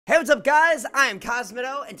Hey, what's up, guys? I am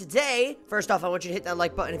Cosmitto, and today, first off, I want you to hit that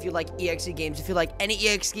like button if you like EXE games. If you like any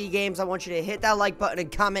EXE games, I want you to hit that like button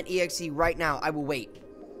and comment EXE right now. I will wait.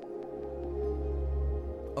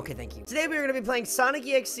 Okay, thank you. Today, we are going to be playing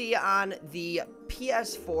Sonic.exe on the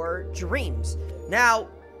PS4 Dreams. Now,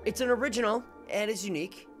 it's an original, and it's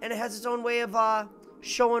unique, and it has its own way of,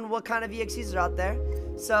 showing what kind of EXEs are out there.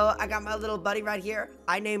 So, I got my little buddy right here.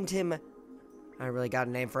 I named him, I really got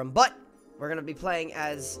a name for him, but we're gonna be playing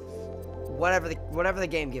as whatever the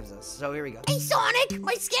game gives us. So here we go. Hey Sonic,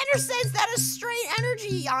 my scanner says that a stray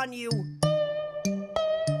energy on you.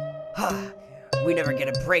 We never get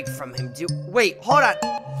a break from him, do? Wait, hold on.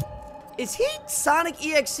 Is he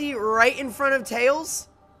Sonic.exe right in front of Tails?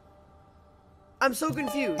 I'm so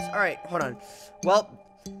confused. All right, hold on. Well,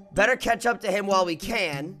 better catch up to him while we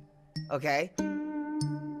can. Okay.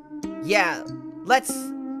 Yeah, let's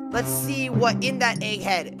see what in that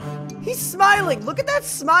egghead. He's smiling. Look at that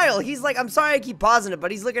smile. He's like, I'm sorry I keep pausing it, but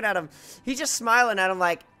he's looking at him. He's just smiling at him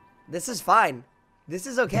like, this is fine. This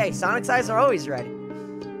is okay. Sonic's eyes are always red.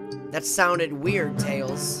 That sounded weird,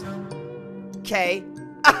 Tails. Okay.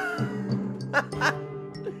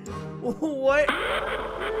 What?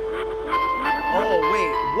 Oh,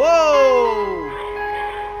 wait. Whoa!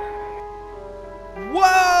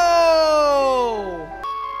 Whoa!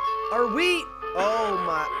 Are we... Oh,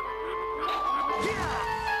 my...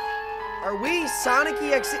 Are we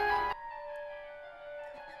Sonic.exe?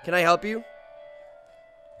 Can I help you?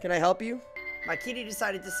 Can I help you? My kitty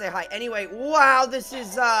decided to say hi. Anyway, wow, this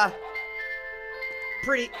is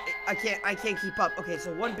pretty. I can't keep up. Okay,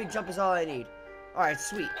 so one big jump is all I need. All right,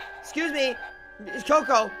 sweet. Excuse me, it's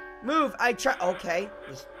Coco. Move. I try. Okay,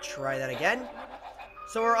 let's try that again.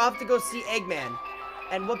 So we're off to go see Eggman,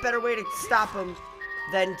 and what better way to stop him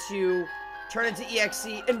than to turn into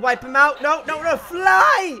EXE and wipe him out? No, no, no,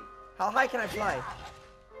 fly! How high can I fly?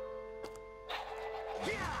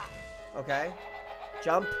 Okay.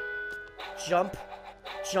 Jump. Jump.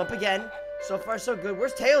 Jump again. So far, so good.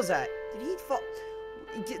 Where's Tails at? Did he fall?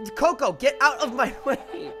 Coco, get out of my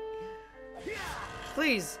way.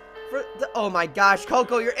 Please. Oh my gosh,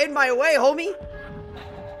 Coco, you're in my way, homie.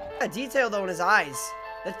 A detail, though, in his eyes.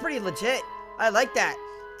 That's pretty legit. I like that.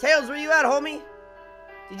 Tails, where you at, homie?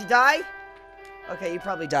 Did you die? Okay, you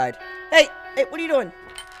probably died. Hey, what are you doing?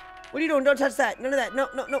 What are you doing? Don't touch that. None of that. No,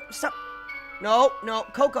 no, no. Stop. No, no.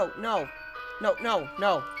 Coco, no. No, no,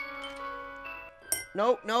 no.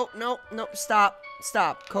 No, no, no, no. Stop.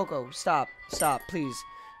 Stop. Coco, stop. Stop, please.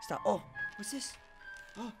 Stop. Oh, what's this?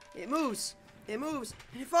 Oh, it moves. It moves.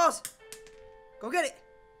 And it falls. Go get it.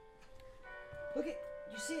 Look it.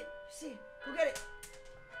 You see it. You see it. Go get it.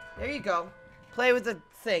 There you go. Play with the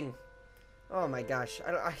thing. Oh, my gosh.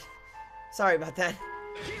 Sorry about that.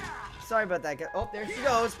 Sorry about that. Oh, there she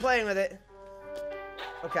goes, playing with it.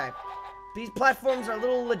 Okay. These platforms are a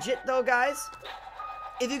little legit, though, guys.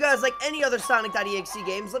 If you guys like any other Sonic.exe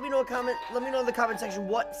games, let me know in the comment section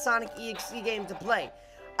what Sonic.exe game to play.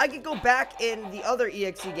 I could go back in the other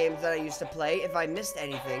EXE games that I used to play if I missed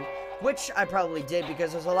anything, which I probably did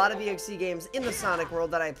because there's a lot of EXE games in the Sonic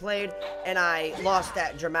world that I played, and I lost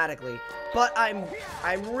that dramatically. But I'm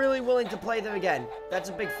really willing to play them again. That's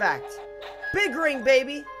a big fact. Big ring,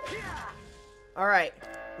 baby! Alright,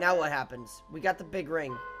 now what happens? We got the big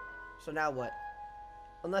ring. So now what?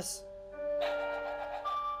 Unless...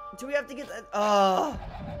 Do we have to get that? Oh!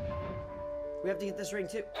 We have to get this ring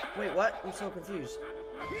too. Wait, what? I'm so confused.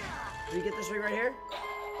 Do we get this ring right here?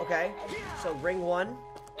 Okay. So ring 1.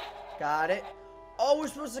 Got it. Oh, we're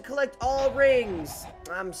supposed to collect all rings.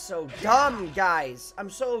 I'm so dumb, guys. I'm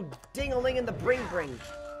so ding-a-ling in the bring-bring.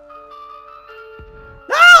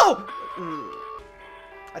 No!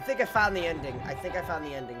 I think I found the ending.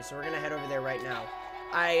 So we're gonna head over there right now.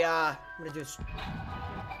 I'm gonna do this.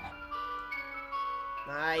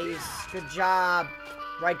 Nice. Good job.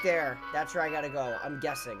 Right there. That's where I gotta go. I'm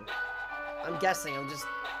guessing. I'm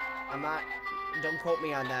not. Don't quote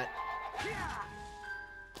me on that.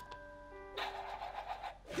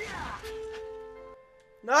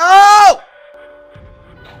 No!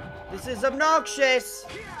 This is obnoxious.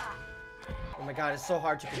 Oh my god, it's so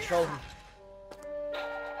hard to control him.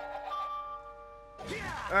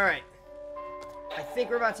 Alright. I think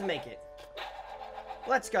we're about to make it.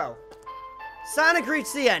 Let's go. Sonic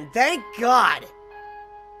reached the end. Thank God.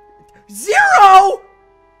 0!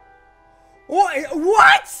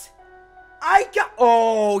 What?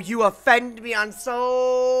 Oh, you offend me on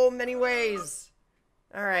so many ways.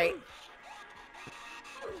 Alright.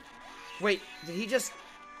 Wait, did he just...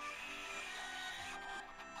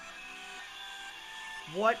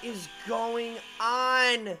 What is going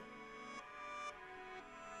on?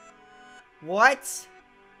 What?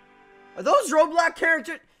 Are those Roblox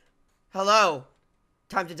characters? Hello.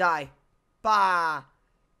 Time to die. Bah.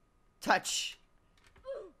 Touch.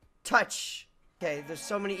 Touch. Okay, there's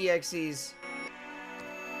so many EXEs.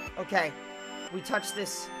 Okay. We touch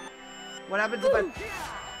this. What happens if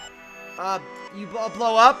I... you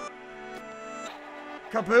blow up?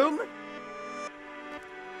 Kaboom?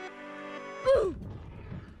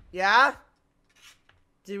 Yeah?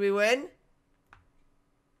 Did we win?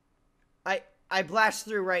 I blast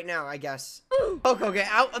through right now, I guess. Okay, get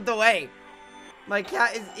out of the way. My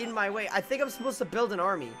cat is in my way. I think I'm supposed to build an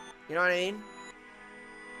army. You know what I mean?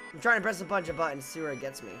 I'm trying to press a bunch of buttons, see where it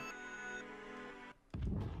gets me.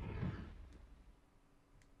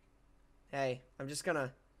 Hey, I'm just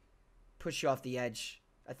gonna push you off the edge.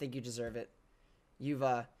 I think you deserve it. You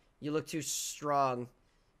look too strong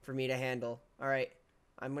for me to handle. Alright,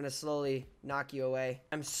 I'm gonna slowly knock you away.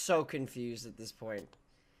 I'm so confused at this point.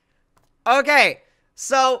 Okay,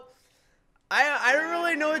 so I don't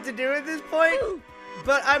really know what to do at this point,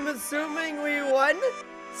 but I'm assuming we won.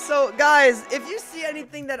 So guys, if you see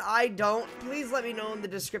anything that I don't, please let me know in the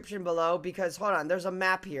description below, because hold on, there's a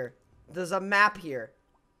map here. There's a map here.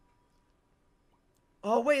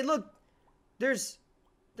 Oh wait, look. There's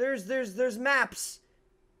maps.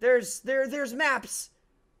 There's maps.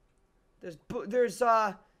 There's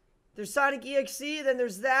Sonic.exe, then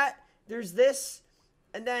there's that. There's this,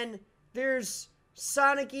 and then there's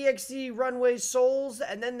Sonic.exe Runway Souls,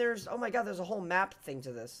 and then there's, oh my god, there's a whole map thing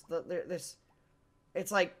to this.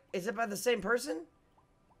 It's like, is it by the same person?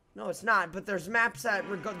 No, it's not, but there's maps that,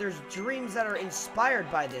 there's dreams that are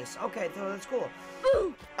inspired by this. Okay, so that's cool.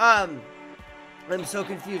 I'm so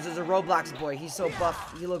confused. There's a Roblox boy. He's so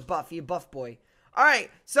buff. He look buff. He a buff boy.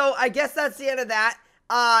 Alright, so I guess that's the end of that.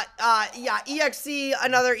 Yeah, EXE,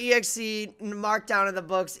 another EXE marked down in the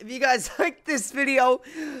books. If you guys like this video,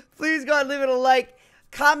 please go ahead and leave it a like.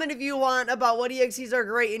 Comment if you want about what EXEs are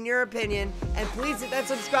great in your opinion. And please hit that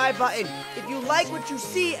subscribe button. If you like what you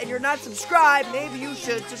see and you're not subscribed, maybe you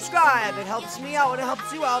should subscribe. It helps me out and it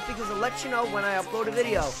helps you out because it lets you know when I upload a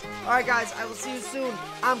video. Alright guys, I will see you soon.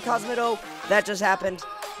 I'm Cosmitto. That just happened.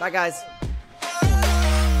 Bye guys.